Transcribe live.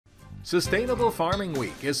Sustainable Farming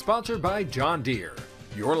Week is sponsored by John Deere.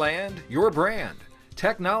 Your land, your brand.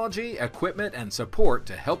 Technology, equipment, and support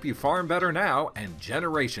to help you farm better now and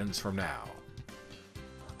generations from now.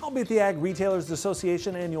 I'll be at the Ag Retailers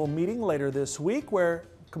Association annual meeting later this week, where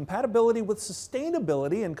compatibility with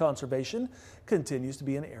sustainability and conservation continues to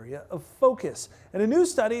be an area of focus. And a new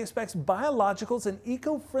study expects biologicals and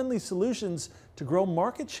eco-friendly solutions to grow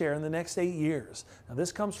market share in the next 8 years. Now,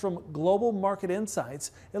 this comes from Global Market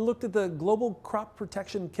Insights. It looked at the global crop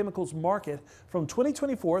protection chemicals market from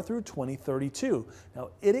 2024 through 2032.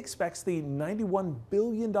 Now, it expects the $91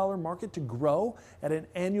 billion market to grow at an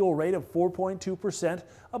annual rate of 4.2%.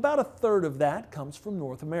 About a third of that comes from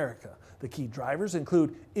North America. The key drivers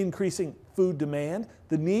include increasing food demand,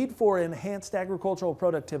 the need for enhanced agricultural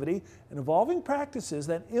productivity, and evolving practices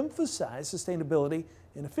that emphasize sustainability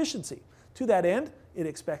and efficiency. To that end, it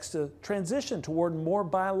expects to transition toward more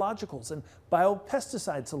biologicals and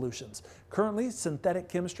biopesticide solutions. Currently, synthetic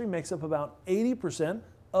chemistry makes up about 80%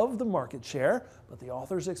 of the market share, but the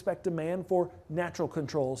authors expect demand for natural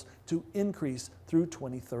controls to increase through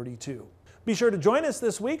 2032. Be sure to join us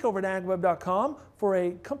this week over at agweb.com for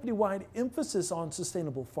a company-wide emphasis on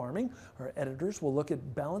sustainable farming. Our editors will look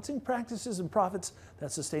at balancing practices and profits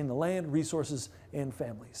that sustain the land, resources, and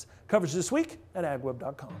families. Coverage this week at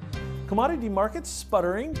agweb.com. Commodity markets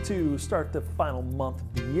sputtering to start the final month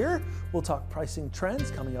of the year. We'll talk pricing trends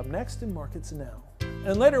coming up next in Markets Now.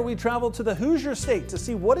 And later we travel to the Hoosier State to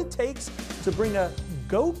see what it takes to bring a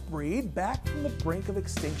goat breed back from the brink of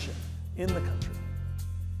extinction in the country.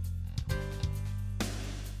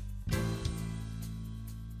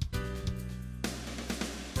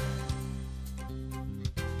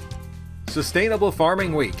 Sustainable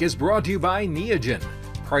Farming Week is brought to you by Neogen.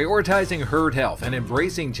 Prioritizing herd health and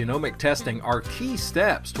embracing genomic testing are key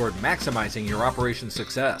steps toward maximizing your operation's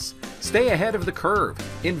success. Stay ahead of the curve,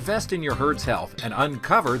 invest in your herd's health, and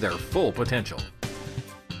uncover their full potential.